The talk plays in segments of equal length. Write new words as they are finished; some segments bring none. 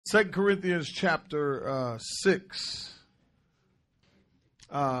2 Corinthians chapter 6,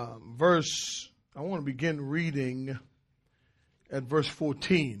 verse, I want to begin reading at verse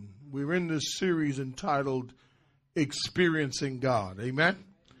 14. We're in this series entitled Experiencing God. Amen?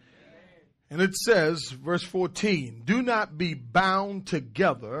 And it says, verse 14, do not be bound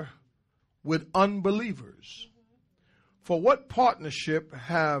together with unbelievers. For what partnership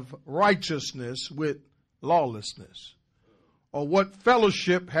have righteousness with lawlessness? Or what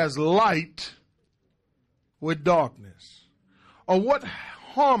fellowship has light with darkness? Or what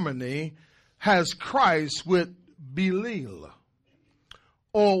harmony has Christ with Belial?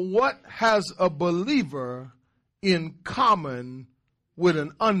 Or what has a believer in common with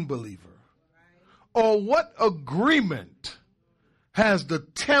an unbeliever? Or what agreement has the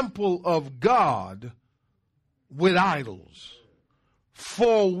temple of God with idols?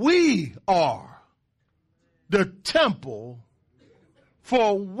 For we are the temple.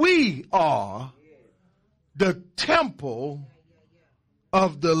 For we are the temple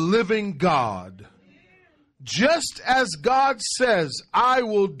of the living God. Just as God says, I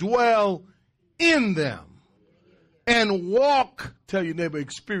will dwell in them and walk, tell your neighbor,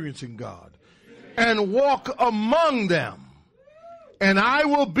 experiencing God, and walk among them. And I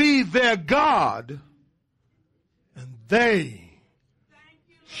will be their God, and they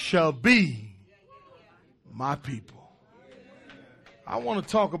shall be my people. I want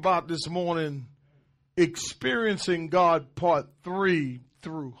to talk about this morning experiencing God part 3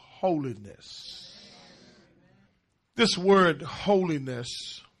 through holiness. This word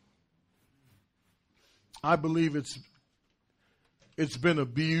holiness, I believe it's been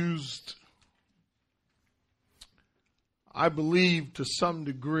abused. I believe to some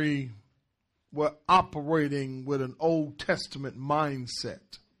degree we're operating with an Old Testament mindset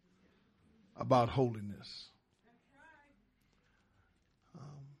about holiness.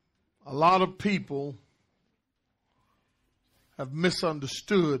 A lot of people have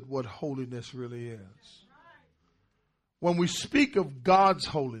misunderstood what holiness really is. When we speak of God's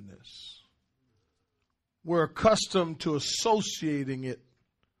holiness, we're accustomed to associating it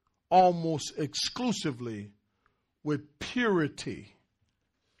almost exclusively with purity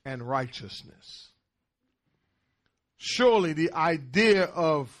and righteousness. Surely the idea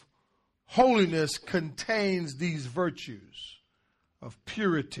of holiness contains these virtues of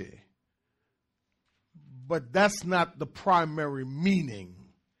purity, but that's not the primary meaning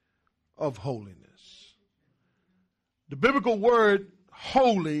of holiness. The biblical word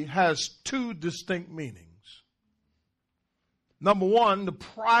holy has two distinct meanings. Number one, the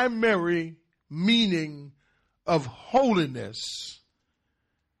primary meaning of holiness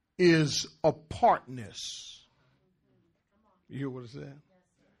is apartness. You hear what it said?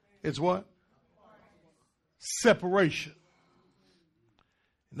 It's what? Separation.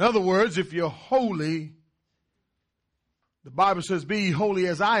 In other words, if you're holy, the Bible says, be ye holy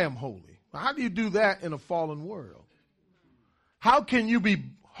as I am holy. How do you do that in a fallen world? How can you be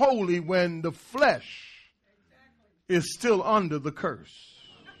holy when the flesh is still under the curse?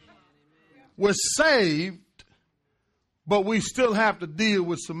 We're saved, but we still have to deal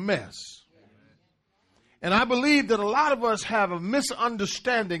with some mess. And I believe that a lot of us have a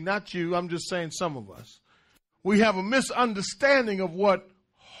misunderstanding, not you, I'm just saying some of us. We have a misunderstanding of what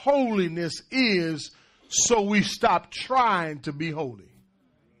holiness is, so we stop trying to be holy.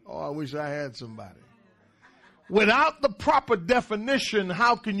 Oh, I wish I had somebody. Without the proper definition,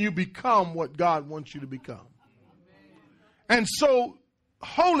 how can you become what God wants you to become? And so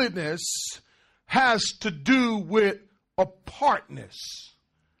holiness has to do with apartness,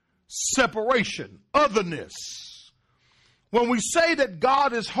 separation, otherness. When we say that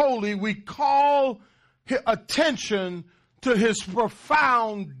God is holy, we call attention to his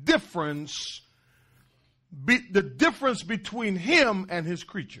profound difference, the difference between him and his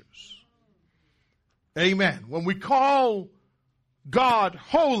creatures. Amen. When we call God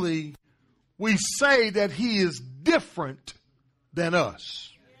holy, we say that he is different than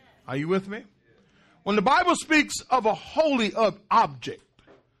us. Are you with me? When the Bible speaks of a holy object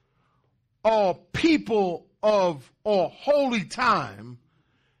or people or holy time,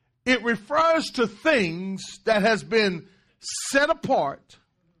 it refers to things that has been set apart,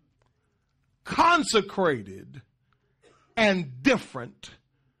 consecrated, and different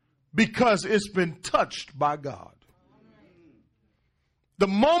because it's been touched by God. The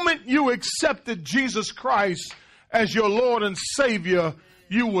moment you accepted Jesus Christ as your Lord and Savior,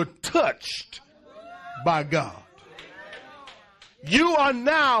 you were touched by God. You are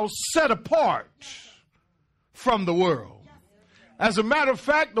now set apart from the world. As a matter of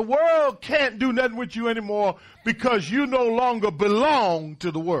fact, the world can't do nothing with you anymore because you no longer belong to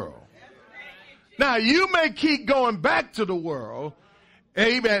the world. Now, you may keep going back to the world,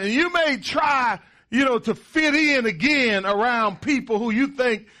 amen, and you may try, to fit in again around people who you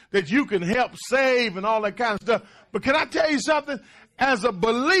think that you can help save and all that kind of stuff. But can I tell you something? As a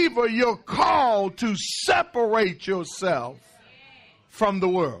believer, you're called to separate yourself from the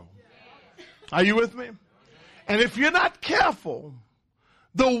world. Are you with me? And if you're not careful,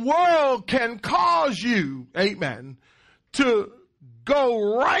 the world can cause you, amen, to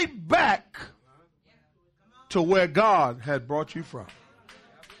go right back to where God had brought you from.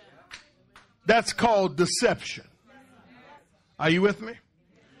 That's called deception. Are you with me?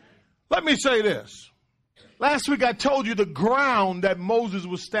 Let me say this. Last week I told you the ground that Moses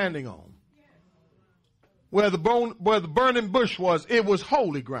was standing on, where the burning bush was, it was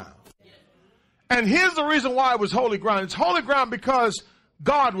holy ground. And here's the reason why it was holy ground. It's holy ground because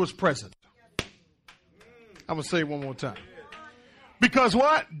God was present. I'm going to say it one more time. Because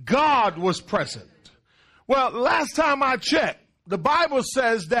what? God was present. Well, last time I checked, the Bible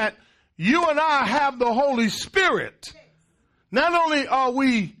says that you and I have the Holy Spirit. Not only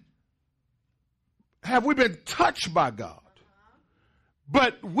have we been touched by God,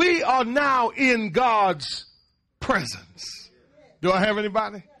 but we are now in God's presence. Do I have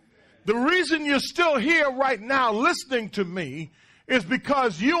anybody? The reason you're still here right now listening to me is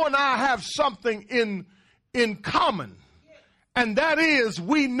because you and I have something in common. And that is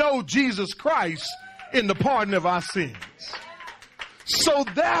we know Jesus Christ in the pardon of our sins. So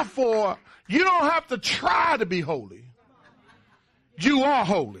therefore, you don't have to try to be holy. You are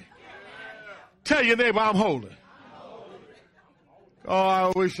holy. Tell your neighbor, I'm holy. Oh,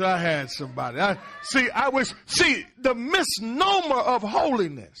 I wish I had somebody. The misnomer of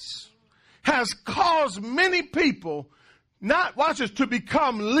holiness has caused many people to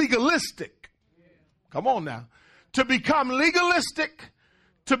become legalistic. Come on now. To become legalistic,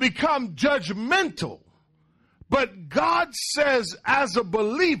 to become judgmental. But God says, as a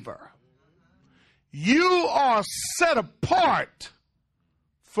believer, you are set apart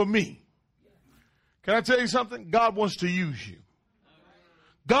for me. Can I tell you something? God wants to use you.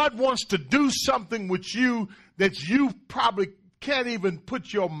 God wants to do something with you that you probably can't even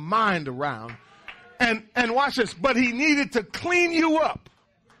put your mind around. And watch this. But he needed to clean you up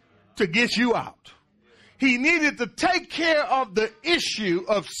to get you out. He needed to take care of the issue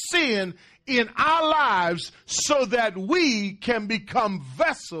of sin in our lives so that we can become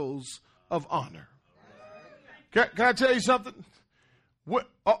vessels of honor. Can I tell you something?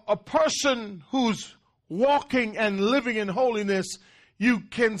 A person who's walking and living in holiness, you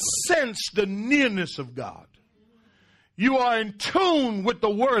can sense the nearness of God. You are in tune with the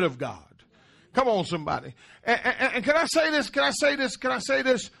Word of God. Come on, somebody. And can I say this? Can I say this? Can I say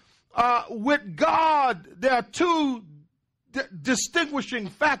this? With God, there are two distinguishing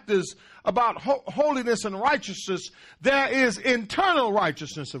factors about holiness and righteousness. There is internal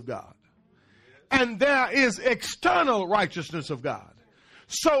righteousness of God, and there is external righteousness of God.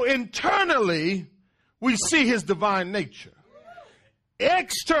 So internally, we see his divine nature.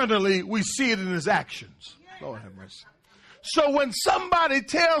 Externally, we see it in his actions. Lord have mercy. So when somebody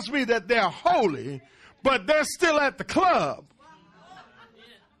tells me that they're holy, but they're still at the club,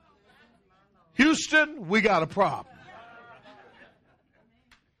 Houston, we got a problem.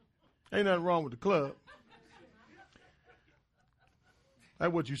 Ain't nothing wrong with the club.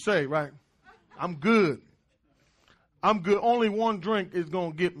 That's what you say, right? I'm good. I'm good. Only one drink is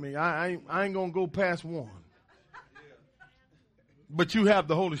going to get me. I ain't going to go past one. But you have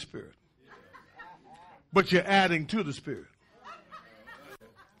the Holy Spirit. But you're adding to the Spirit.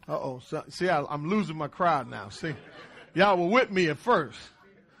 Uh-oh. So, see, I'm losing my crowd now. See, y'all were with me at first.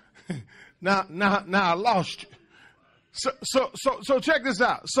 Now I lost you. So check this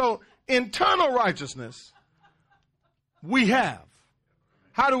out. So internal righteousness we have.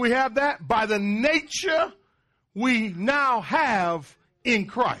 How do we have that? By the nature we now have in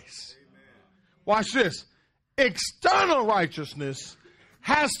Christ. Watch this. External righteousness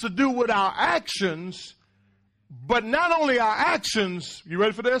has to do with our actions, but not only our actions, you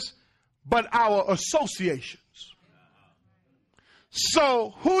ready for this? But our associations.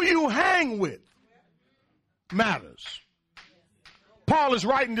 So who you hang with matters. Paul is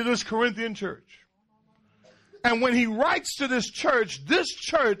writing to this Corinthian church. And when he writes to this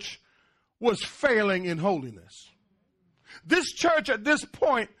church was failing in holiness. This church at this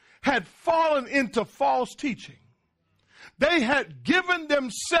point had fallen into false teaching. They had given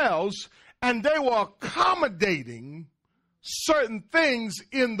themselves and they were accommodating certain things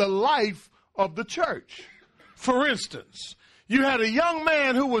in the life of the church. For instance, You had a young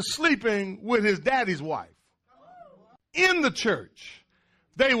man who was sleeping with his daddy's wife in the church.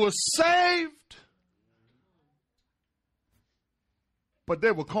 They were saved, but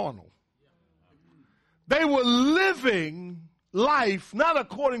they were carnal. They were living life not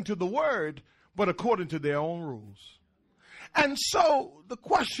according to the word, but according to their own rules. And so the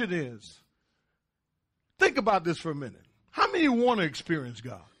question is, think about this for a minute. How many want to experience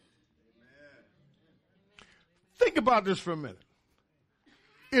God? Think about this for a minute.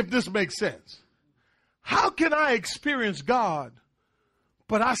 If this makes sense. How can I experience God,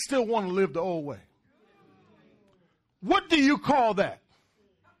 but I still want to live the old way? What do you call that?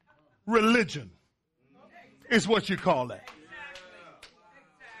 Religion is what you call that.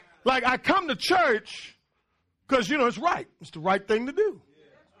 Like, I come to church because, it's right. It's the right thing to do.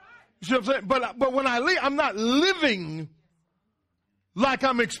 You see what I'm saying? But when I leave, I'm not living like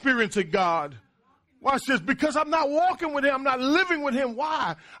I'm experiencing God. Watch this. Because I'm not walking with him. I'm not living with him.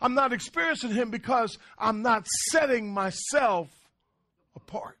 Why? I'm not experiencing him because I'm not setting myself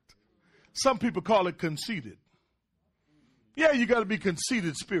apart. Some people call it conceited. Yeah, you got to be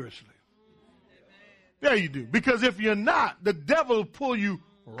conceited spiritually. Yeah, you do. Because if you're not, the devil will pull you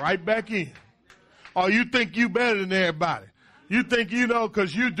right back in. Or you think you better than everybody. You think,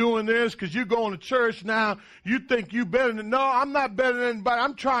 because you're doing this, because you're going to church now, you think you better than, no, I'm not better than anybody.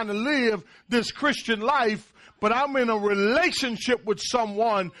 I'm trying to live this Christian life, but I'm in a relationship with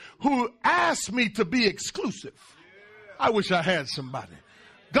someone who asked me to be exclusive. I wish I had somebody.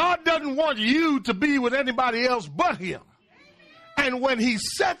 God doesn't want you to be with anybody else but him. And when he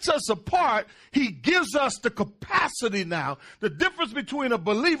sets us apart, he gives us the capacity now. The difference between a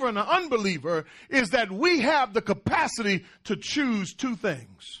believer and an unbeliever is that we have the capacity to choose two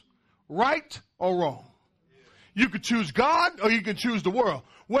things, right or wrong. You could choose God or you can choose the world.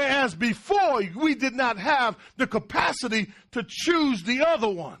 Whereas before, we did not have the capacity to choose the other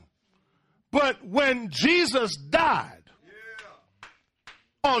one. But when Jesus died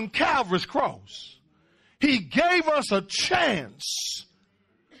on Calvary's cross, he gave us a chance,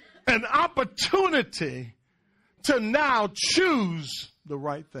 an opportunity to now choose the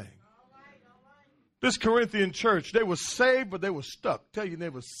right thing. This Corinthian church, they were saved, but they were stuck. Tell you, they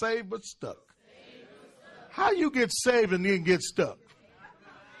were saved, but stuck. How you get saved and then get stuck?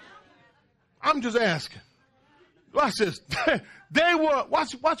 I'm just asking. Watch this. They were,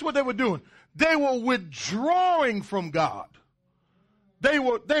 watch what they were doing. They were withdrawing from God. They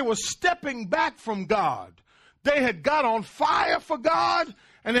were stepping back from God. They had got on fire for God,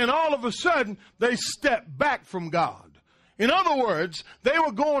 and then all of a sudden, they stepped back from God. In other words, they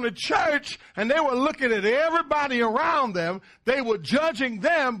were going to church, and they were looking at everybody around them. They were judging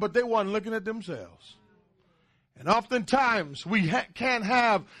them, but they weren't looking at themselves. And oftentimes, we can't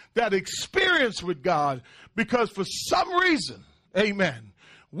have that experience with God because for some reason, amen,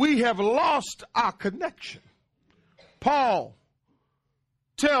 we have lost our connection. Paul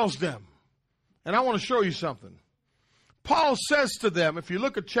tells them, and I want to show you something. Paul says to them, if you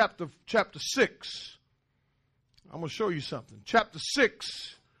look at chapter 6, I'm going to show you something. Chapter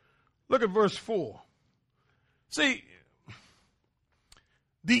 6, look at verse 4. See,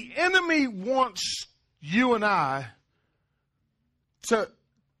 the enemy wants you and I to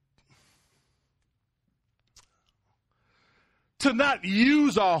not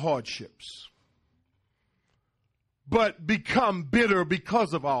use our hardships, but become bitter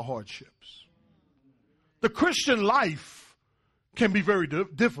because of our hardships. The Christian life can be very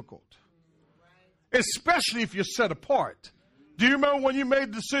difficult, especially if you're set apart. Do you remember when you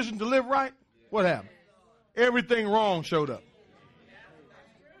made the decision to live right? What happened? Everything wrong showed up.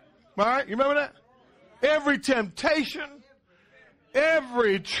 All right? You remember that? Every temptation,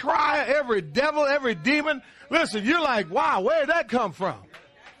 every trial, every devil, every demon. Listen, you're like, wow, where did that come from?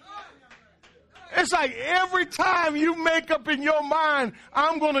 It's like every time you make up in your mind,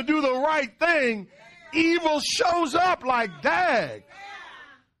 I'm going to do the right thing, evil shows up like dag.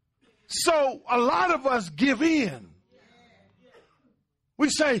 So a lot of us give in. We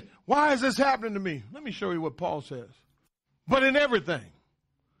say, why is this happening to me? Let me show you what Paul says. But in everything,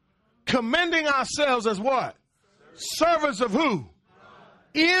 commending ourselves as what? Servants of who?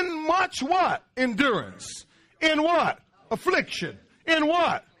 In much what? Endurance. In what? Affliction. In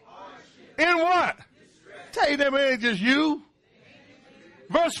what? In what? Tell you them, it ain't just you.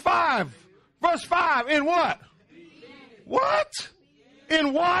 Verse 5. Verse 5. In what? What?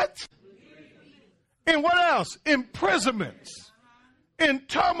 In what? In what else? Imprisonments. in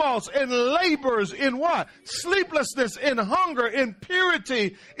tumults, in labors, in what? Sleeplessness, in hunger, in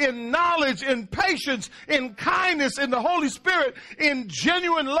purity, in knowledge, in patience, in kindness, in the Holy Spirit, in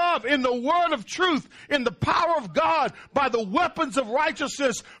genuine love, in the word of truth, in the power of God, by the weapons of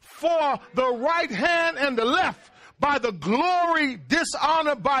righteousness, for the right hand and the left, by the glory,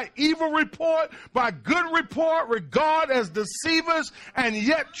 dishonor, by evil report, by good report, regard as deceivers, and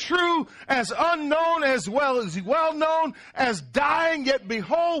yet true, as unknown as well as well known, as dying, yet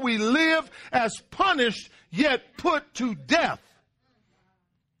behold, we live, as punished, yet put to death.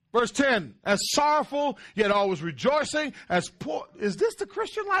 Verse 10, as sorrowful, yet always rejoicing, as poor. Is this the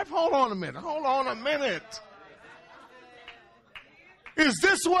Christian life? Hold on a minute. Hold on a minute. Is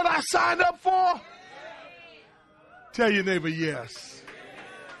this what I signed up for? Tell your neighbor, yes.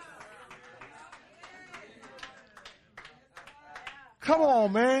 Come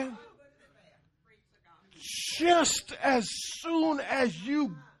on, man. Just as soon as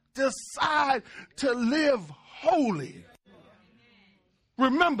you decide to live holy,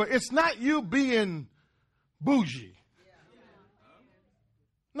 remember, it's not you being bougie.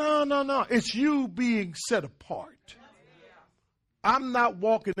 No. It's you being set apart. I'm not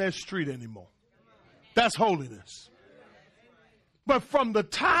walking that street anymore. That's holiness. But from the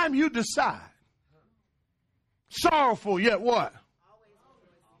time you decide, sorrowful yet what?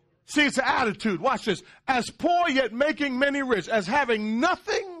 See, it's an attitude. Watch this. As poor yet making many rich, as having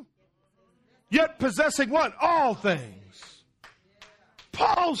nothing yet possessing what? All things.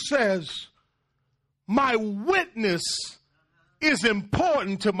 Paul says, my witness is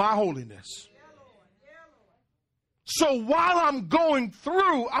important to my holiness. So while I'm going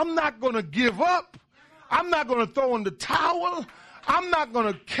through, I'm not going to give up. I'm not going to throw in the towel. I'm not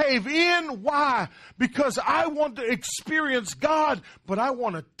going to cave in. Why? Because I want to experience God, but I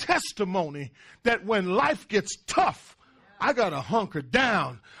want a testimony that when life gets tough, I got to hunker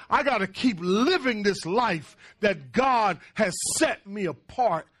down. I got to keep living this life that God has set me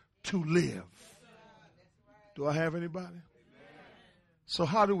apart to live. Do I have anybody? So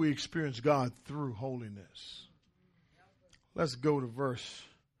how do we experience God through holiness? Let's go to verse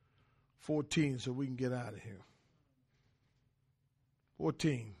 14 so we can get out of here.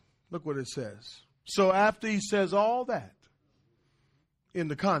 14. Look what it says. So after he says all that in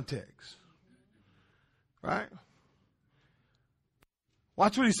the context, right?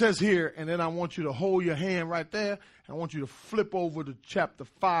 Watch what he says here, and then I want you to hold your hand right there, and I want you to flip over to chapter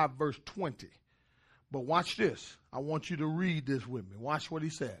 5, verse 20. But watch this. I want you to read this with me. Watch what he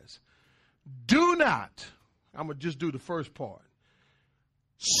says. Do not, I'm going to just do the first part.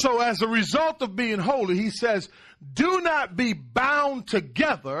 So as a result of being holy, he says, do not be bound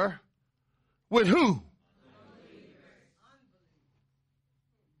together with who?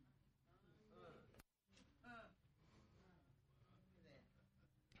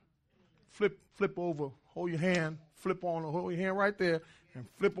 Flip over, hold your hand, hold your hand right there, and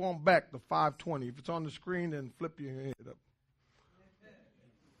flip on back to 520. If it's on the screen, then flip your head up.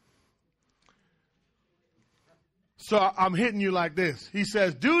 So I'm hitting you like this. He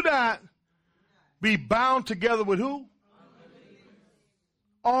says, do not be bound together with who?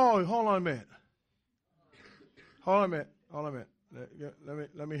 Oh, hold on a minute. Hold on a minute.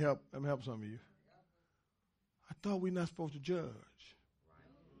 Let me help some of you. I thought we're not supposed to judge.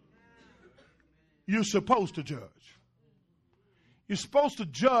 You're supposed to judge. You're supposed to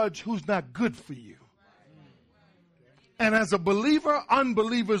judge who's not good for you. And as a believer,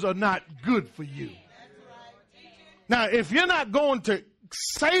 unbelievers are not good for you. Now, if you're not going to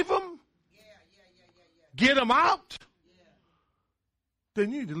save them, get them out,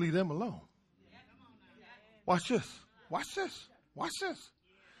 then you need to leave them alone. Watch this. Watch this. Watch this.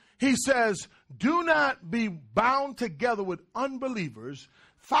 He says, do not be bound together with unbelievers.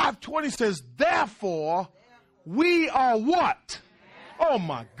 5:20 says, therefore, we are what? Oh,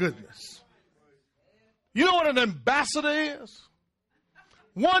 my goodness. You know what an ambassador is?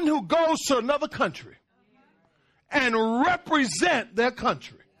 One who goes to another country and represent their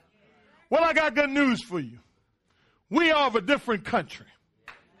country. Well, I got good news for you. We are of a different country.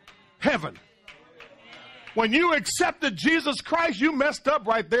 Heaven. When you accepted Jesus Christ, you messed up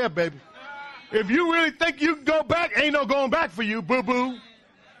right there, baby. If you really think you can go back, ain't no going back for you, boo-boo.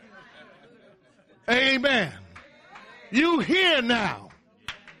 Amen. You here now.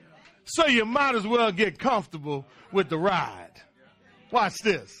 So you might as well get comfortable with the ride. Watch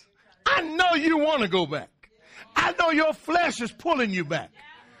this. I know you want to go back. I know your flesh is pulling you back.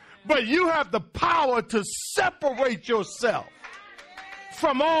 But you have the power to separate yourself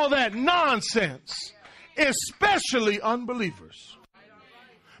from all that nonsense, especially unbelievers.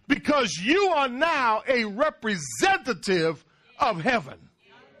 Because you are now a representative of heaven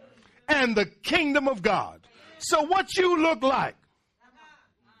and the kingdom of God. So what you look like?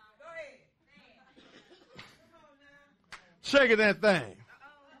 Shaking that thing.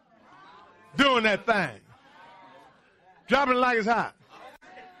 Doing that thing. Dropping it like it's hot.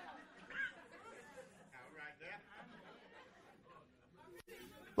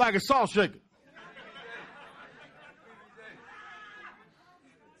 Like a salt shaker.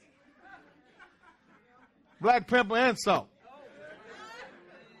 Black pepper and salt.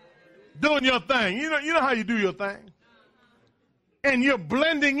 Doing your thing. You know how you do your thing. And you're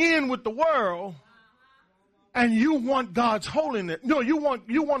blending in with the world, and you want God's holiness. No, you want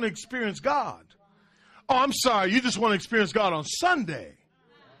to experience God. Oh, I'm sorry, you just want to experience God on Sunday.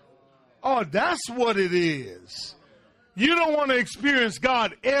 Oh, that's what it is. You don't want to experience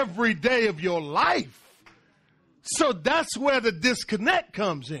God every day of your life. So that's where the disconnect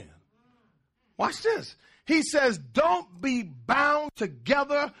comes in. Watch this. He says, don't be bound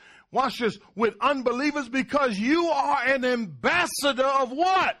together, watch this, with unbelievers, because you are an ambassador of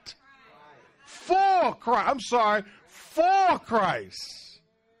what? For Christ. I'm sorry, for Christ.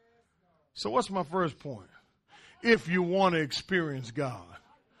 So what's my first point? If you want to experience God.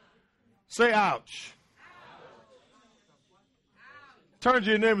 Say ouch. Turn to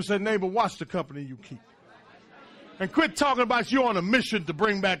your neighbor and say, neighbor, watch the company you keep. And quit talking about you on a mission to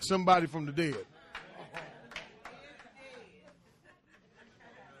bring back somebody from the dead.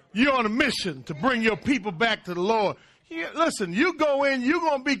 You're on a mission to bring your people back to the Lord. Listen, you go in, you're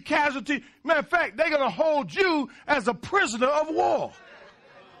going to be casualty. Matter of fact, they're going to hold you as a prisoner of war.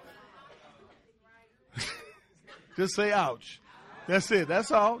 Just say ouch. That's it.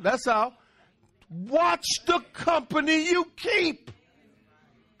 That's all. That's all. Watch the company you keep.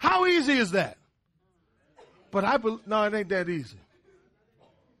 How easy is that? But no, it ain't that easy.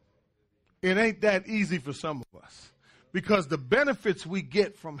 It ain't that easy for some of us. Because the benefits we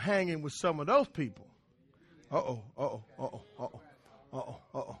get from hanging with some of those people.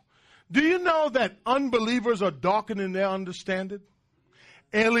 Do you know that unbelievers are darkened in their understanding?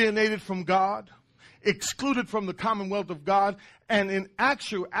 Alienated from God? Excluded from the commonwealth of God? And in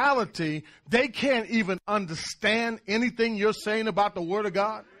actuality, they can't even understand anything you're saying about the Word of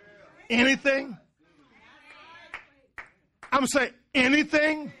God? Anything? I'm saying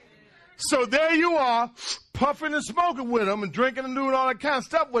anything? So there you are, puffing and smoking with them and drinking and doing all that kind of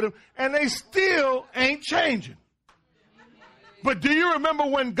stuff with them, and they still ain't changing. But do you remember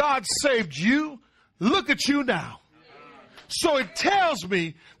when God saved you? Look at you now. So it tells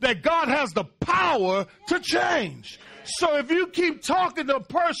me that God has the power to change. So if you keep talking to a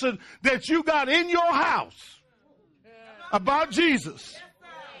person that you got in your house about Jesus,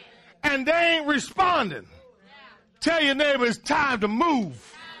 and they ain't responding, tell your neighbor it's time to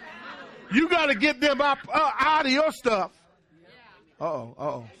move. You got to get them out of your stuff.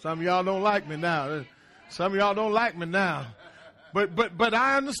 Some of y'all don't like me now. Some of y'all don't like me now. But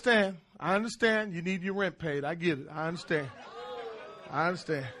I understand. I understand. You need your rent paid. I get it. I understand. I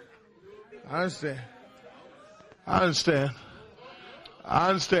understand. I understand. I understand. I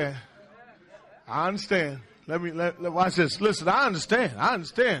understand. I understand. Let watch this. Listen, I understand. I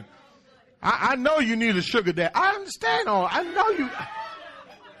understand. I know you need a sugar daddy. I understand all. I know you.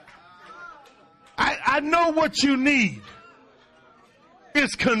 I know what you need.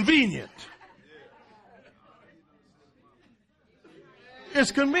 It's convenient.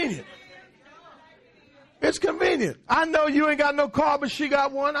 It's convenient. It's convenient. I know you ain't got no car, but she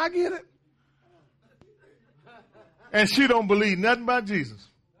got one. I get it. And she don't believe nothing about Jesus.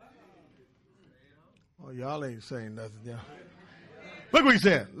 Oh, y'all ain't saying nothing, y'all. Look what he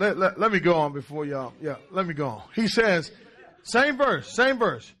said. Let me go on before y'all. Yeah, let me go on. He says, same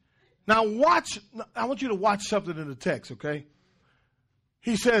verse. Now watch, I want you to watch something in the text, okay?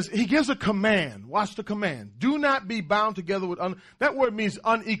 He says, he gives a command. Watch the command. Do not be bound together with, that word means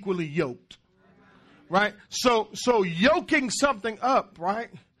unequally yoked, right? So yoking something up,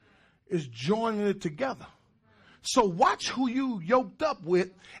 right, is joining it together. So watch who you yoked up with,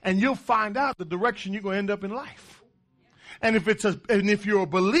 and you'll find out the direction you're going to end up in life. And if you're a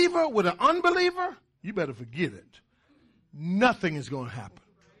believer with an unbeliever, you better forget it. Nothing is going to happen.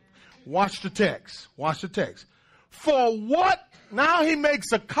 Watch the text. Watch the text. For what? Now he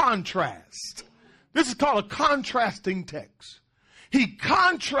makes a contrast. This is called a contrasting text. He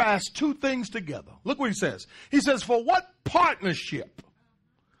contrasts two things together. Look what he says. He says, for what partnership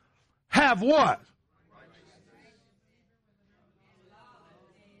have what?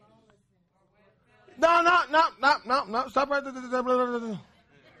 No. Stop right there.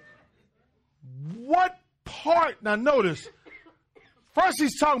 What part? Now notice. First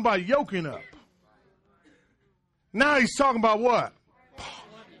he's talking about yoking up. Now he's talking about what?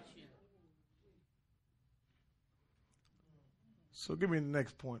 So give me the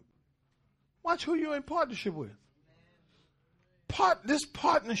next point. Watch who you're in partnership with. This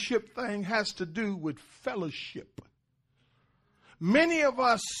partnership thing has to do with fellowship. Many of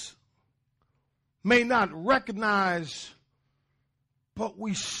us may not recognize, but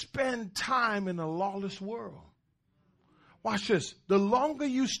we spend time in a lawless world. Watch this. The longer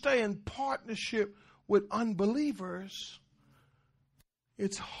you stay in partnership with unbelievers,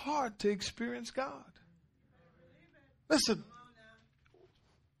 it's hard to experience God. Listen,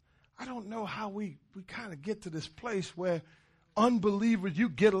 I don't know how we kind of get to this place where unbelievers, you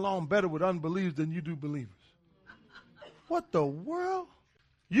get along better with unbelievers than you do believers. What the world?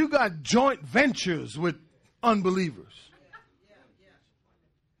 You got joint ventures with unbelievers.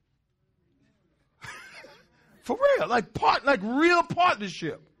 For real, like real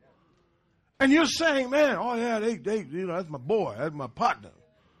partnership. And you're saying, man, oh yeah, they that's my boy, that's my partner.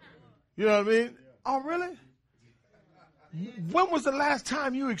 You know what I mean? Oh, really? When was the last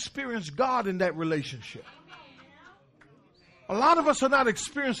time you experienced God in that relationship? A lot of us are not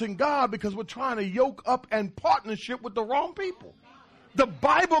experiencing God because we're trying to yoke up and partnership with the wrong people. The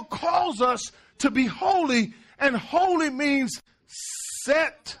Bible calls us to be holy, and holy means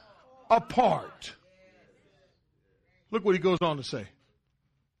set apart. Look what he goes on to say.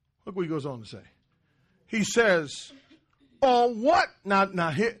 Look what he goes on to say. He says, or what? Now,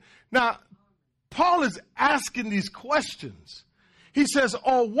 Paul is asking these questions. He says,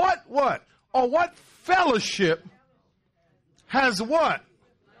 or what? Or what fellowship has what?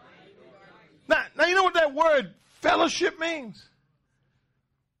 Now, you know what that word fellowship means?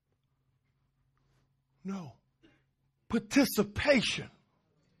 No. Participation.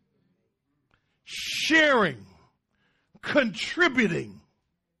 Sharing. Contributing.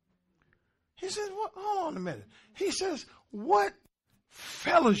 He says, well, hold on a minute. He says, what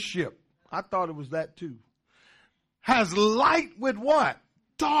fellowship? I thought it was that too. Has light with what?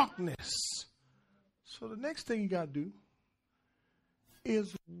 Darkness. So the next thing you got to do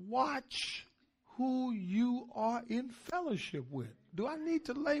is watch who you are in fellowship with. Do I need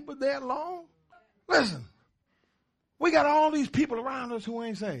to labor that long? Listen, we got all these people around us who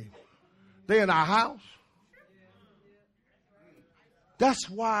ain't saved. They're in our house. That's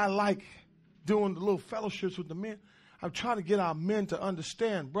why I like doing the little fellowships with the men. I'm trying to get our men to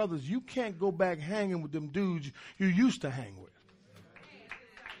understand, brothers, you can't go back hanging with them dudes you used to hang with.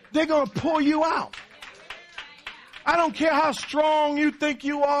 They're going to pull you out. I don't care how strong you think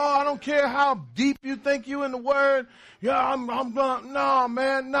you are. I don't care how deep you think you in the word. Yeah, I'm no,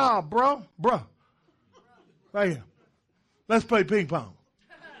 man, no, bro. Right here. Let's play ping pong.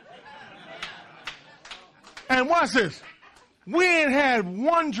 And watch this. We ain't had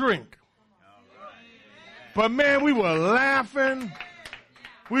one drink. But man, we were laughing.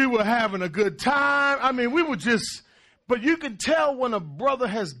 We were having a good time. I mean, we were just, but you can tell when a brother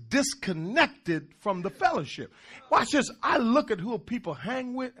has disconnected from the fellowship. Watch this. I look at who people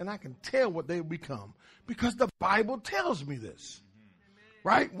hang with and I can tell what they become because the Bible tells me this.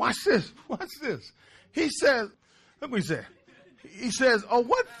 Right? Watch this. Watch this. He says, look what he said. He says, oh,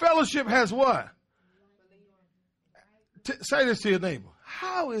 what fellowship has what? Say this to your neighbor.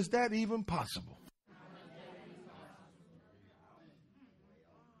 How is that even possible?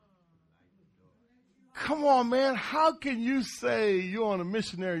 Come on, man. How can you say you're on a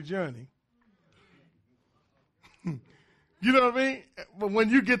missionary journey? You know what I mean? But when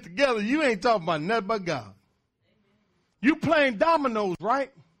you get together, you ain't talking about nothing but God. You playing dominoes,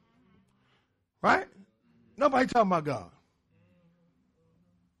 right? Right? Nobody talking about God.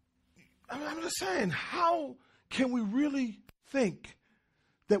 I'm just saying, how can we really think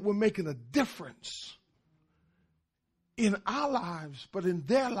that we're making a difference in our lives, but in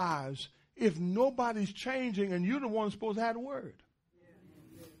their lives, if nobody's changing and you're the one supposed to have the word?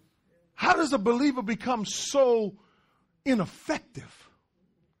 How does a believer become so ineffective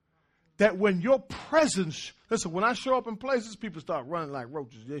that when your presence, listen, when I show up in places, people start running like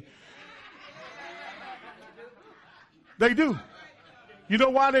roaches. They do. You know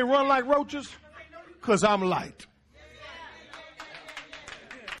why they run like roaches? Because I'm light.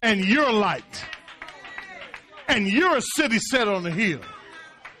 And you're light. And you're a city set on the hill.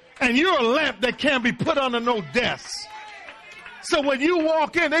 And you're a lamp that can't be put under no desk. So when you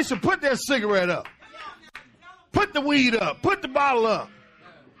walk in, they should put their cigarette up. Put the weed up. Put the bottle up.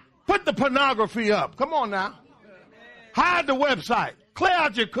 Put the pornography up. Come on now. Hide the website. Clear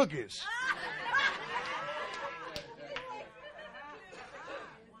out your cookies.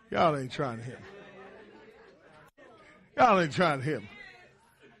 Y'all ain't trying to hear me. Y'all ain't trying to hear me.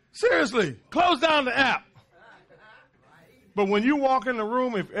 Seriously, close down the app. But when you walk in the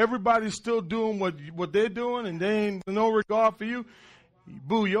room, if everybody's still doing what they're doing and they ain't no regard for you,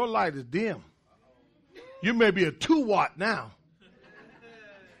 boo, your light is dim. You may be a 2-watt now.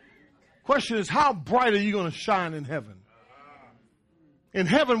 Question is, how bright are you going to shine in heaven? In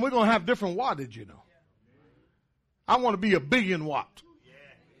heaven, we're going to have different wattage, you know. I want to be 1 billion watt.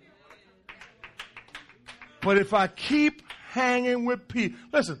 But if I keep hanging with people,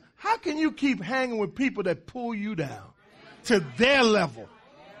 listen, how can you keep hanging with people that pull you down to their level?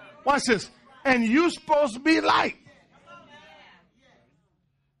 Watch this. And you're supposed to be light.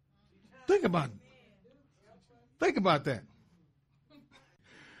 Think about it. Think about that.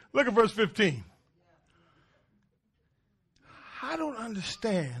 Look at verse 15. I don't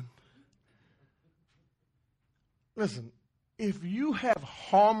understand. Listen, if you have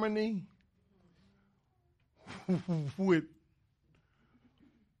harmony with,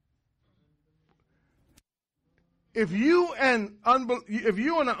 if you and an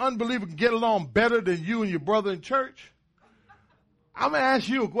unbeliever can get along better than you and your brother in church, I'm going to ask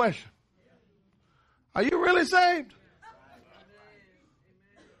you a question. Are you really saved?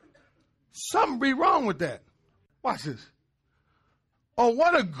 Something be wrong with that. Watch this. Or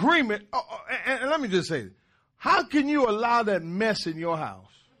what agreement, and let me just say this. How can you allow that mess in your house?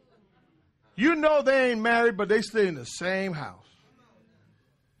 You know they ain't married, but they stay in the same house.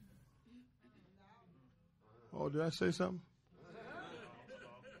 Oh, did I say something?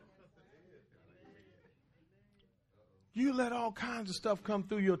 You let all kinds of stuff come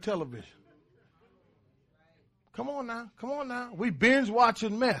through your television. Come on now. Come on now. We binge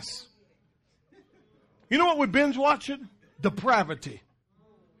watching mess. You know what we binge watching? Depravity.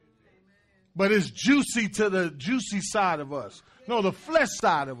 But it's juicy to the juicy side of us. No, the flesh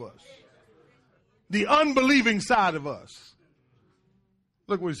side of us. The unbelieving side of us.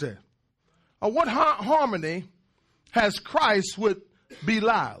 Look what he said. What harmony has Christ with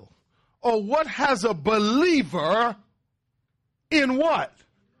Belial? Or what has a believer in what?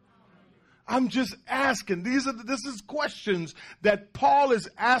 I'm just asking. This is questions that Paul is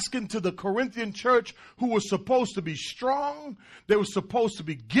asking to the Corinthian church, who was supposed to be strong. They were supposed to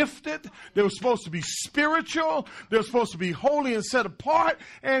be gifted. They were supposed to be spiritual. They were supposed to be holy and set apart.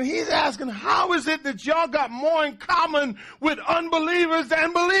 And he's asking, how is it that y'all got more in common with unbelievers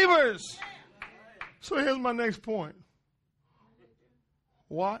than believers? So here's my next point.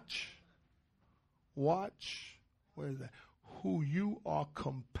 Watch. Where is that? Who you are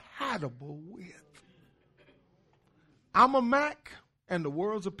compatible with. I'm a Mac and the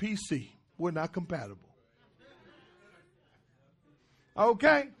world's a PC. We're not compatible.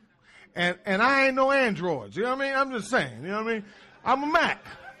 Okay? And I ain't no Androids. You know what I mean? I'm just saying. You know what I mean? I'm a Mac.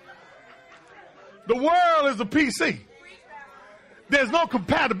 The world is a PC. There's no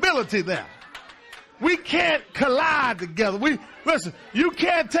compatibility there. We can't collide together. Listen, you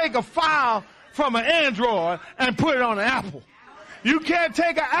can't take a file from an Android and put it on an Apple. You can't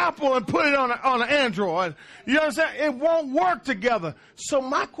take an Apple and put it on an Android. You understand? It won't work together. So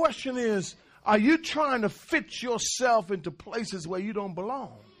my question is, are you trying to fit yourself into places where you don't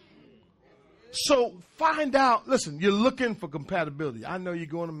belong? So find out. Listen, you're looking for compatibility. I know you're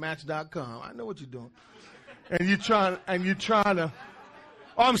going to Match.com. I know what you're doing. And you're trying to,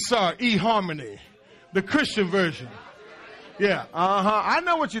 I'm sorry, eHarmony, the Christian version. Yeah, I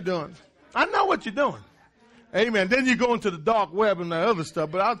know what you're doing. I know what you're doing. Amen. Then you go into the dark web and that other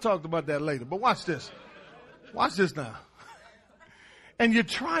stuff, but I'll talk about that later. But watch this. Watch this now. And you're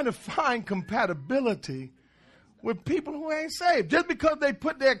trying to find compatibility with people who ain't saved. Just because they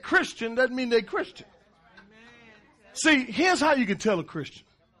put they're Christian doesn't mean they're Christian. See, here's how you can tell a Christian.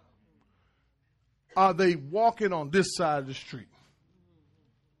 Are they walking on this side of the street?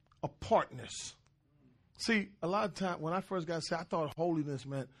 Apartness. See, a lot of times when I first got saved, I thought holiness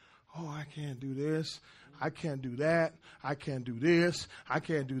meant, oh, I can't do this. I can't do that. I can't do this. I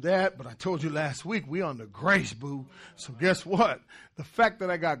can't do that. But I told you last week, we on the grace, boo. So guess what? The fact that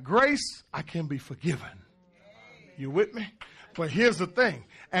I got grace, I can be forgiven. You with me? But here's the thing.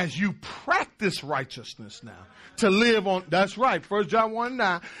 As you practice righteousness now, to live on, that's right, 1 John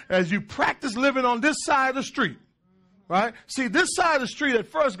 1:9, as you practice living on this side of the street, right? See, this side of the street at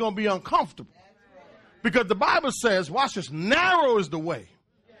first is going to be uncomfortable. Because the Bible says, watch this, narrow is the way.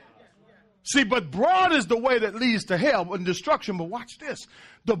 See, but broad is the way that leads to hell and destruction. But watch this.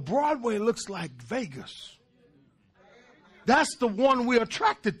 The Broadway looks like Vegas. That's the one we're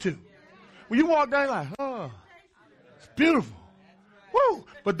attracted to. When you walk down, you're like, oh, it's beautiful. Woo!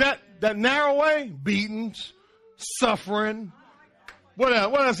 But that narrow way, beatings, suffering. What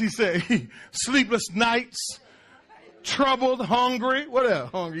else? What else he say? Sleepless nights, troubled, hungry. What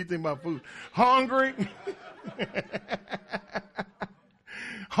else? Hungry. You think about food. Hungry.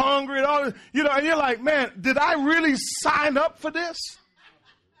 Hungry and all this, and you're like, man, did I really sign up for this?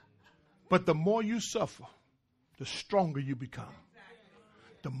 But the more you suffer, the stronger you become.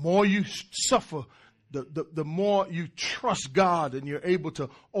 The more you suffer, the more you trust God and you're able to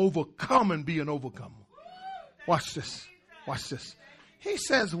overcome and be an overcomer. Watch this. Watch this. He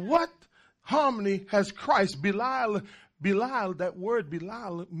says, what harmony has Christ? Belial, that word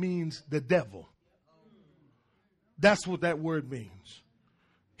Belial means the devil. That's what that word means.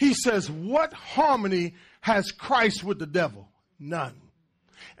 He says, what harmony has Christ with the devil? None.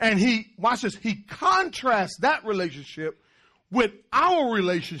 And watch this, he contrasts that relationship with our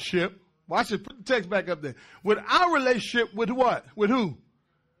relationship. Watch this, put the text back up there. With our relationship with what? With who?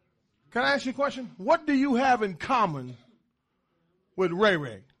 Can I ask you a question? What do you have in common with Ray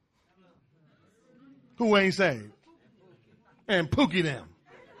Ray, who ain't saved, and Pookie them?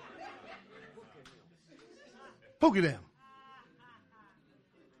 Pookie them.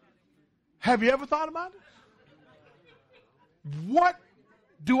 Have you ever thought about it? What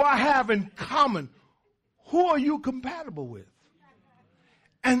do I have in common? Who are you compatible with?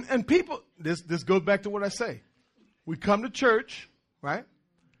 And people, this goes back to what I say. We come to church, right?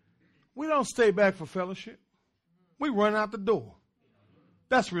 We don't stay back for fellowship. We run out the door.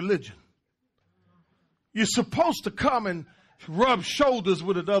 That's religion. You're supposed to come and rub shoulders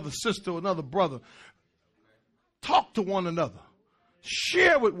with another sister or another brother. Talk to one another.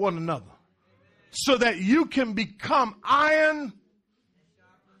 Share with one another. So that you can become iron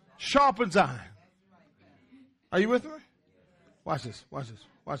sharpens iron. Are you with me? Watch this, watch this,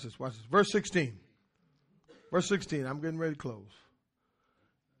 watch this, watch this. Verse 16. Verse 16, I'm getting ready to close.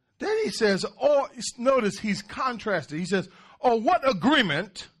 Then he says, notice he's contrasted. He says, what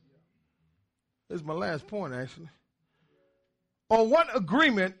agreement, this is my last point actually, or what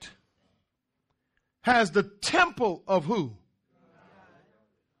agreement has the temple of who?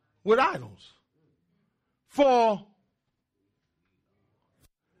 With idols. For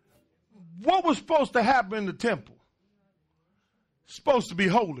what was supposed to happen in the temple? It's supposed to be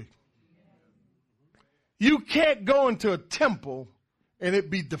holy. You can't go into a temple and it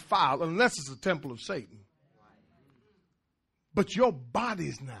be defiled unless it's a temple of Satan. But your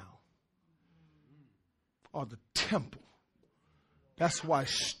bodies now are the temple. That's why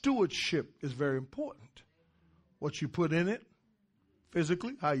stewardship is very important. What you put in it,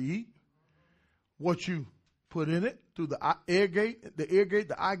 physically, how you eat, what you put in it through the ear gate,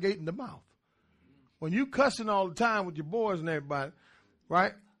 the eye gate, and the mouth. When you cussing all the time with your boys and everybody,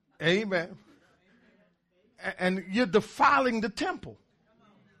 right? Amen. And you're defiling the temple.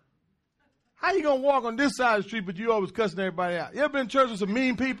 How you going to walk on this side of the street, but you always cussing everybody out? You ever been in church with some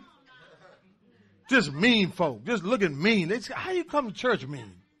mean people? Just mean folk. Just looking mean. They say, how you come to church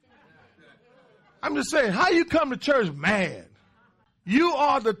mean? I'm just saying, how you come to church mad? You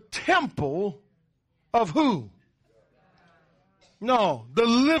are the temple of who? No, the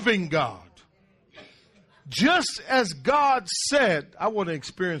living God. Just as God said, I want to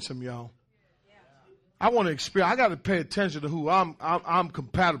experience him, y'all. I want to experience. I got to pay attention to who I'm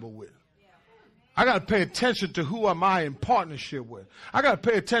compatible with. I got to pay attention to who am I in partnership with. I got to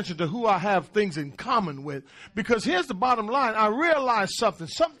pay attention to who I have things in common with. Because here's the bottom line. I realize something.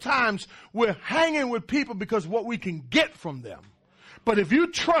 Sometimes we're hanging with people because what we can get from them. But if you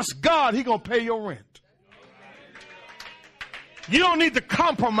trust God, he's going to pay your rent. You don't need to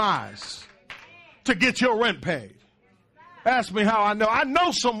compromise to get your rent paid. Ask me how I know. I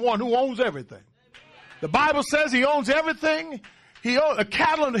know someone who owns everything. The Bible says he owns everything. The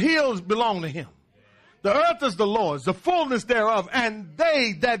cattle and the hills belong to him. The earth is the Lord's, the fullness thereof, and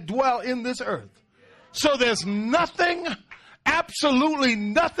they that dwell in this earth. So there's nothing, absolutely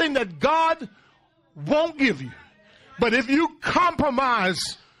nothing that God won't give you. But if you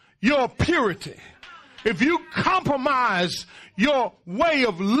compromise your purity, if you compromise your way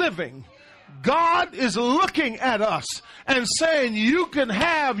of living, God is looking at us and saying you can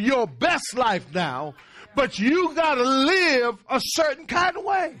have your best life now, but you got to live a certain kind of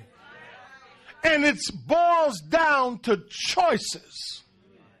way. And it boils down to choices.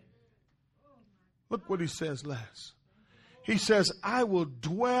 Look what he says last. He says, I will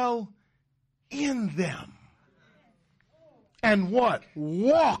dwell in them. And what?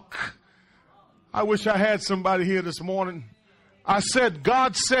 Walk. I wish I had somebody here this morning. I said,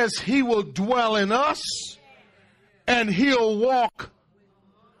 God says he will dwell in us and he'll walk.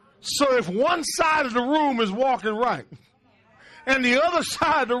 So if one side of the room is walking right and the other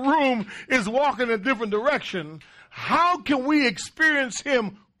side of the room is walking a different direction, how can we experience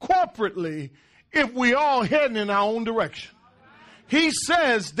him corporately if we all heading in our own direction? He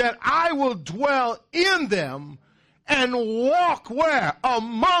says that I will dwell in them and walk where?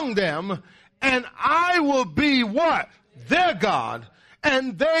 Among them. And I will be what? Their God.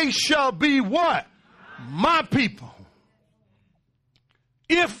 And they shall be what? My people.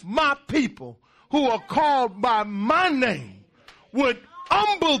 If my people who are called by my name would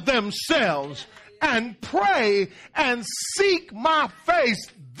humble themselves and pray and seek my face,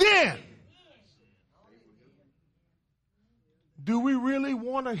 then do we really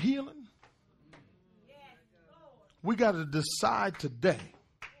want a healing? We got to decide today.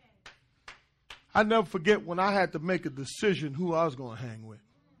 I never forget when I had to make a decision who I was going to hang with.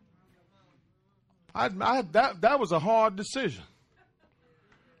 That was a hard decision.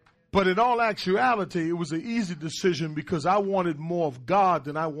 But in all actuality, it was an easy decision because I wanted more of God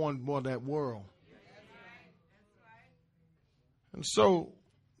than I wanted more of that world. And so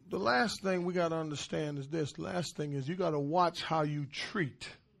the last thing we got to understand is this. The last thing is you got to watch how you treat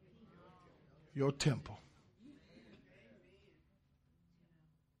your temple.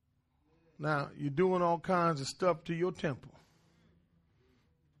 Now, you're doing all kinds of stuff to your temple.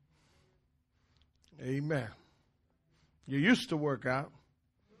 Amen. You used to work out.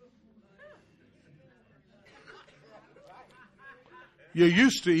 You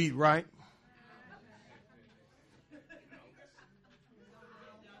used to eat right.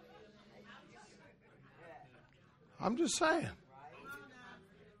 I'm just saying.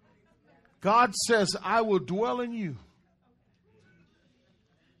 God says, I will dwell in you.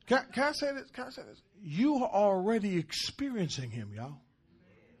 Can I say this? Can I say this? You are already experiencing him, y'all.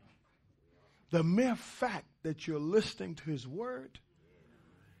 The mere fact that you're listening to his word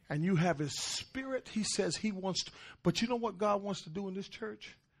and you have his spirit, he says he wants to. But you know what God wants to do in this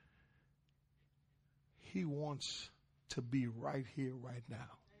church? He wants to be right here, right now.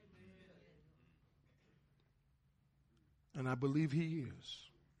 And I believe he is.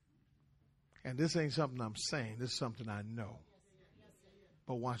 And this ain't something I'm saying. This is something I know.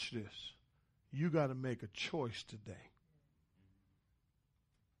 But watch this. You got to make a choice today.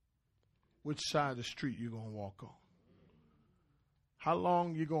 Which side of the street you're going to walk on. How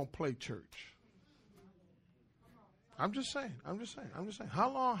long you going to play church? I'm just saying. How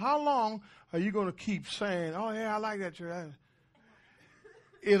long are you going to keep saying, oh, yeah, I like that church?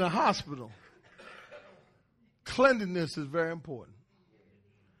 In a hospital, cleanliness is very important.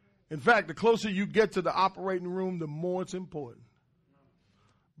 In fact, the closer you get to the operating room, the more it's important.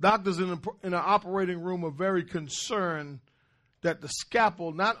 Doctors in an operating room are very concerned that the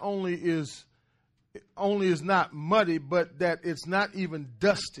scalpel not only is not muddy, but that it's not even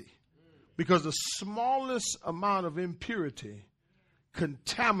dusty. Because the smallest amount of impurity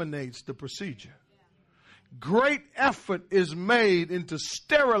contaminates the procedure. Great effort is made into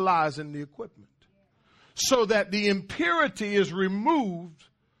sterilizing the equipment so that the impurity is removed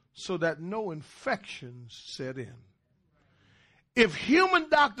so that no infections set in. If human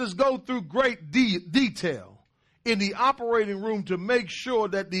doctors go through great detail in the operating room to make sure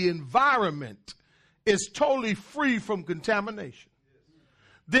that the environment is totally free from contamination,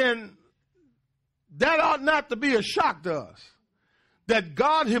 then that ought not to be a shock to us. That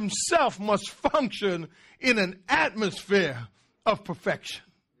God himself must function in an atmosphere of perfection.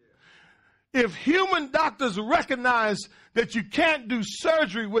 If human doctors recognize that you can't do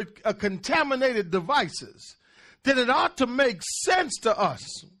surgery with contaminated devices, then it ought to make sense to us.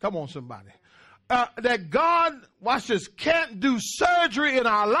 Come on, somebody. That God, watch this, can't do surgery in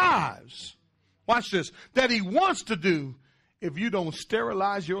our lives. Watch this. That he wants to do if you don't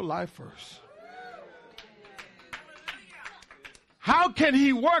sterilize your life first. How can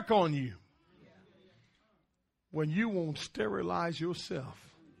he work on you when you won't sterilize yourself?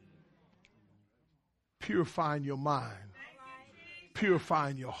 Purifying your mind,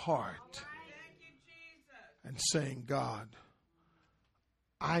 purifying your heart, and saying, God,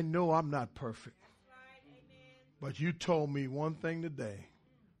 I know I'm not perfect, but you told me one thing today: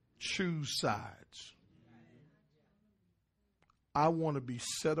 choose sides. I want to be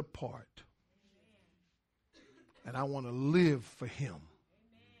set apart, and I want to live for him.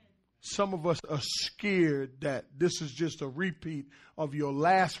 Some of us are scared that this is just a repeat of your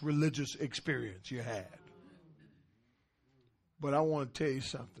last religious experience you had. But I want to tell you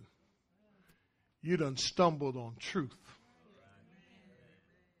something. You done stumbled on truth.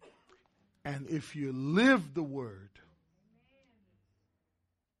 And if you live the word,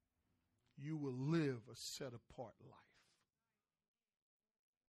 you will live a set apart life.